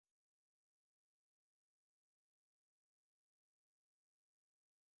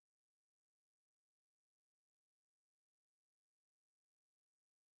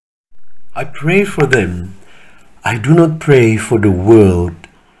I pray for them. I do not pray for the world,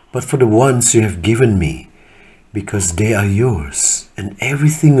 but for the ones you have given me, because they are yours, and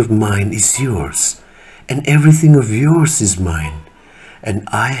everything of mine is yours, and everything of yours is mine, and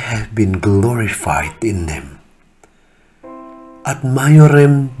I have been glorified in them. At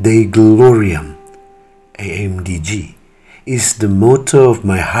Maiorem de Gloriam, AMDG, is the motto of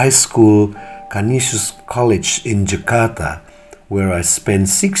my high school Canisius College in Jakarta, where I spent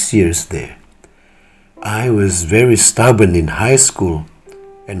 6 years there. I was very stubborn in high school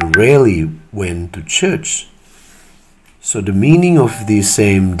and rarely went to church. So the meaning of the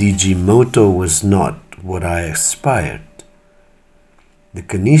same DG motto was not what I aspired. The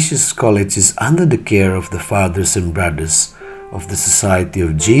Canisius College is under the care of the fathers and brothers of the Society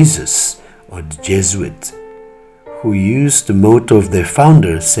of Jesus, or the Jesuit, who used the motto of their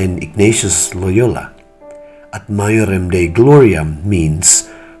founder, Saint Ignatius Loyola. At Maiorem de Gloriam means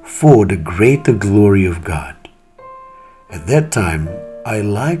for the greater glory of God. At that time, I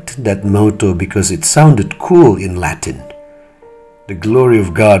liked that motto because it sounded cool in Latin. The glory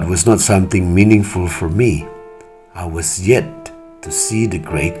of God was not something meaningful for me. I was yet to see the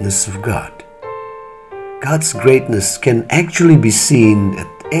greatness of God. God's greatness can actually be seen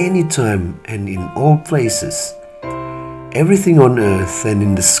at any time and in all places. Everything on earth and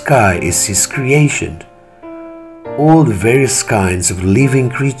in the sky is His creation. All the various kinds of living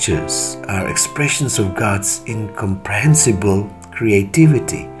creatures are expressions of God's incomprehensible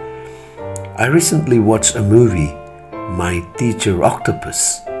creativity. I recently watched a movie, My Teacher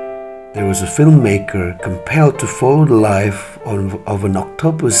Octopus. There was a filmmaker compelled to follow the life of an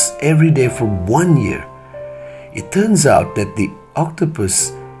octopus every day for 1 year. It turns out that the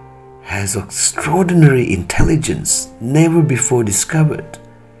octopus has extraordinary intelligence never before discovered.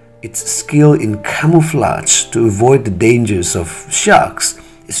 Its skill in camouflage to avoid the dangers of sharks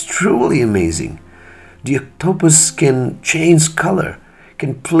is truly amazing. The octopus can change color,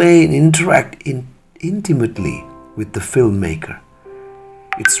 can play and interact intimately with the filmmaker.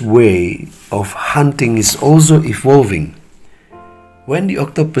 Its way of hunting is also evolving. When the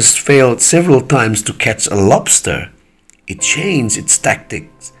octopus failed several times to catch a lobster, it changed its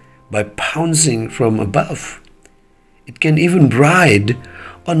tactics by pouncing from above. It can even ride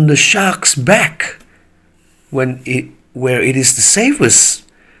on the shark's back where it is the safest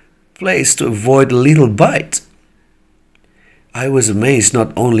place to avoid a little bite. I was amazed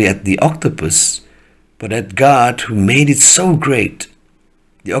not only at the octopus, but at God who made it so great.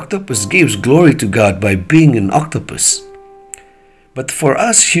 The octopus gives glory to God by being an octopus. But for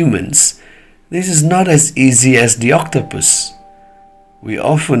us humans, this is not as easy as the octopus. We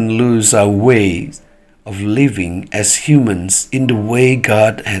often lose our way of living as humans in the way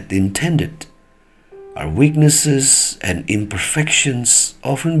God had intended. Our weaknesses and imperfections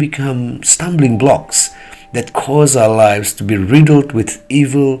often become stumbling blocks that cause our lives to be riddled with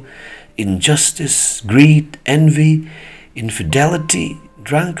evil, injustice, greed, envy, infidelity,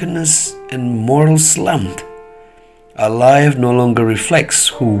 drunkenness, and moral slump. Our life no longer reflects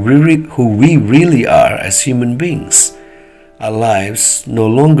who we really are as human beings. Our lives no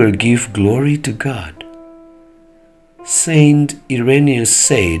longer give glory to God. Saint Irenaeus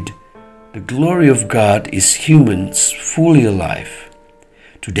said, "The glory of God is humans fully alive."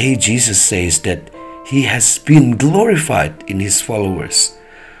 Today Jesus says that He has been glorified in His followers,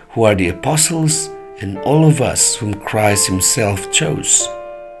 who are the apostles and all of us whom Christ Himself chose.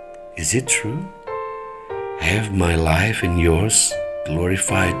 Is it true? Have my life and yours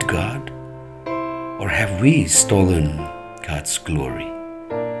glorified God? Or have we stolen God's glory?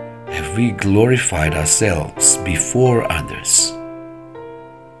 Have we glorified ourselves before others?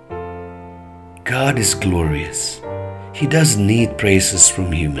 God is glorious. He doesn't need praises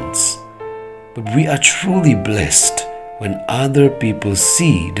from humans. But we are truly blessed when other people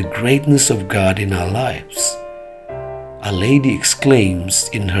see the greatness of God in our lives. Our Lady exclaims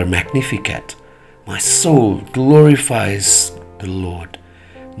in her Magnificat, "My soul glorifies the Lord.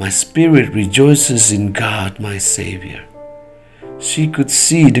 My spirit rejoices in God my Savior." She could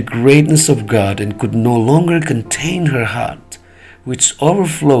see the greatness of God and could no longer contain her heart, which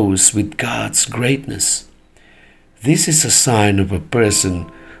overflows with God's greatness. This is a sign of a person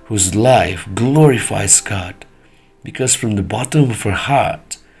whose life glorifies God, because from the bottom of her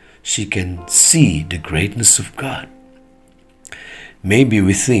heart, she can see the greatness of God. Maybe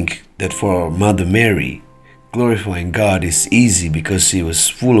we think that for Mother Mary, glorifying God is easy because she was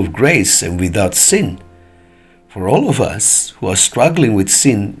full of grace and without sin. For all of us who are struggling with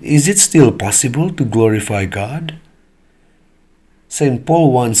sin, is it still possible to glorify God? St.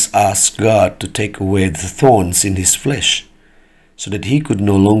 Paul once asked God to take away the thorns in his flesh. so that he could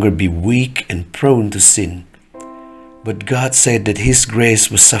no longer be weak and prone to sin. But God said that his grace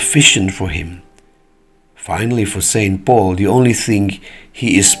was sufficient for him. Finally, for St. Paul, the only thing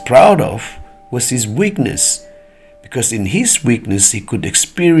he is proud of was his weakness, because in his weakness he could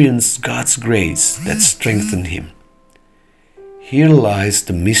experience God's grace that strengthened him. Here lies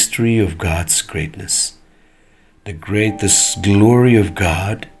the mystery of God's greatness. The greatest glory of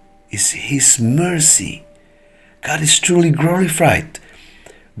God is his mercy. God is truly glorified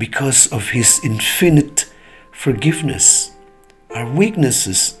because of his infinite forgiveness. Our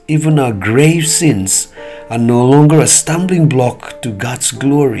weaknesses, even our grave sins, are no longer a stumbling block to God's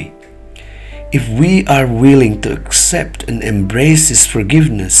glory. If we are willing to accept and embrace his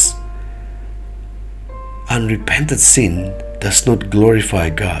forgiveness, unrepented sin does not glorify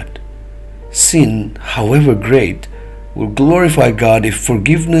God. Sin, however great, will glorify God if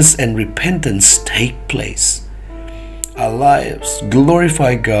forgiveness and repentance take place. Our lives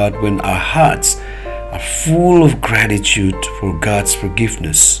glorify God when our hearts are full of gratitude for God's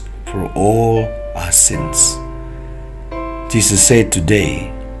forgiveness for all our sins. Jesus said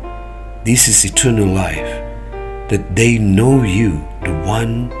today, "This is eternal life, that they know you, the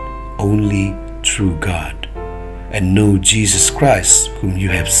one only true God, and know Jesus Christ, whom you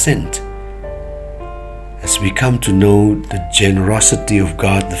have sent." As we come to know the generosity of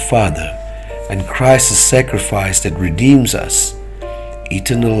God the Father and Christ's sacrifice that redeems us,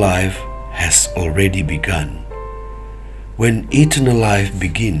 eternal life has already begun. When eternal life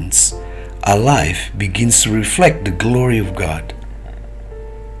begins, our life begins to reflect the glory of God.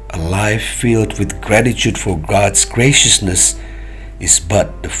 A life filled with gratitude for God's graciousness is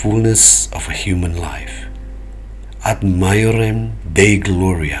but the fullness of a human life. Ad Maiorem Dei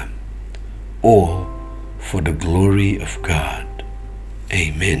Gloriam, all for the glory of God.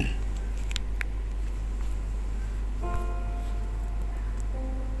 Amen.